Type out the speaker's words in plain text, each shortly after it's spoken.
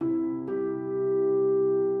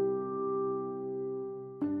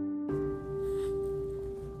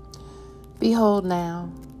Behold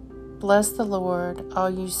now, bless the Lord, all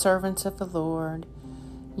you servants of the Lord,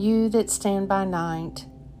 you that stand by night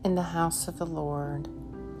in the house of the Lord.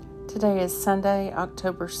 Today is Sunday,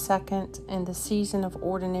 October 2nd, in the season of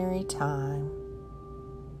ordinary time.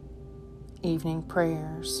 Evening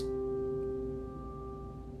prayers.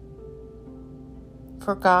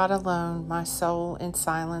 For God alone my soul in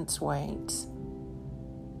silence waits.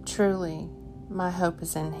 Truly, my hope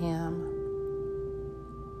is in Him.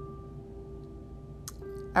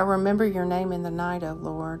 I remember your name in the night, O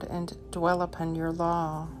Lord, and dwell upon your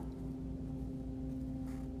law.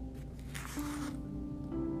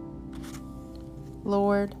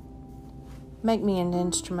 Lord, make me an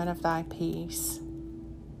instrument of thy peace.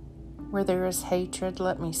 Where there is hatred,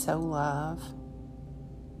 let me sow love.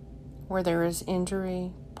 Where there is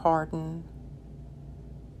injury, pardon.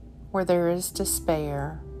 Where there is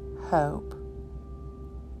despair, hope.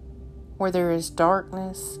 Where there is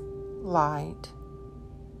darkness, light.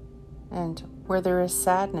 And where there is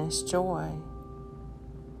sadness, joy.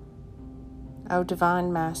 O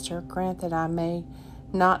Divine Master, grant that I may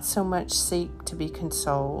not so much seek to be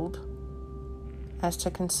consoled as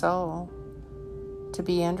to console, to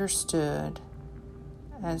be understood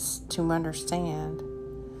as to understand,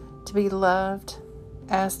 to be loved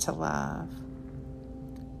as to love.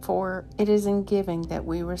 For it is in giving that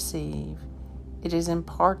we receive, it is in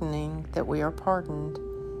pardoning that we are pardoned,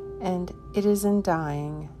 and it is in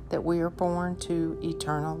dying that we are born to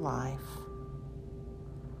eternal life.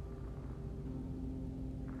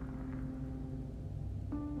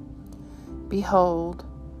 Behold,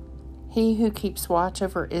 he who keeps watch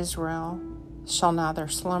over Israel shall neither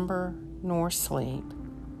slumber nor sleep.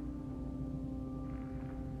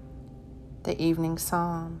 The Evening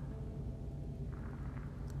Psalm.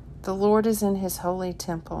 The Lord is in his holy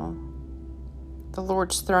temple. The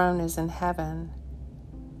Lord's throne is in heaven.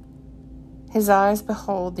 His eyes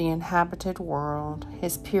behold the inhabited world.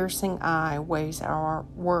 His piercing eye weighs our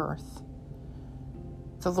worth.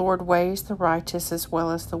 The Lord weighs the righteous as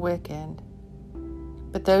well as the wicked,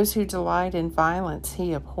 but those who delight in violence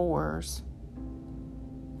he abhors.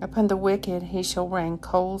 Upon the wicked he shall rain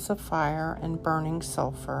coals of fire and burning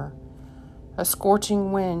sulfur. A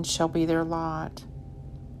scorching wind shall be their lot.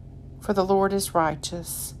 For the Lord is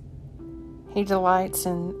righteous. He delights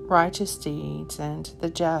in righteous deeds, and the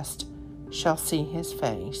just shall see his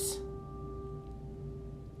face.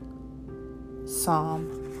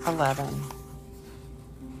 Psalm 11.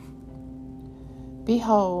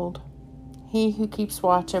 Behold, he who keeps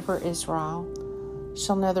watch over Israel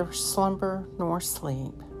shall neither slumber nor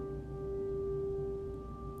sleep.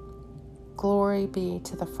 Glory be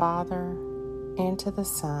to the Father, and to the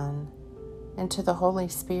Son, and to the Holy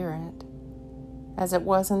Spirit, as it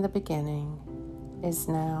was in the beginning, is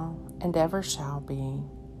now, and ever shall be,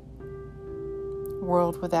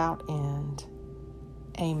 world without end.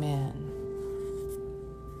 Amen.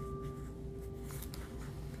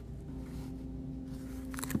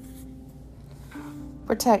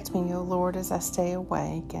 Protect me, O Lord, as I stay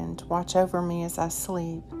awake, and watch over me as I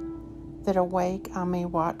sleep, that awake I may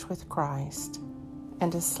watch with Christ,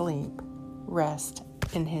 and asleep rest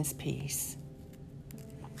in his peace.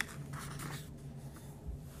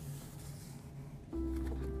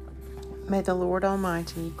 May the Lord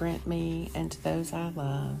Almighty grant me and those I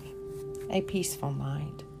love a peaceful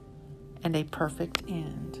night and a perfect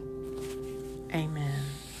end. Amen.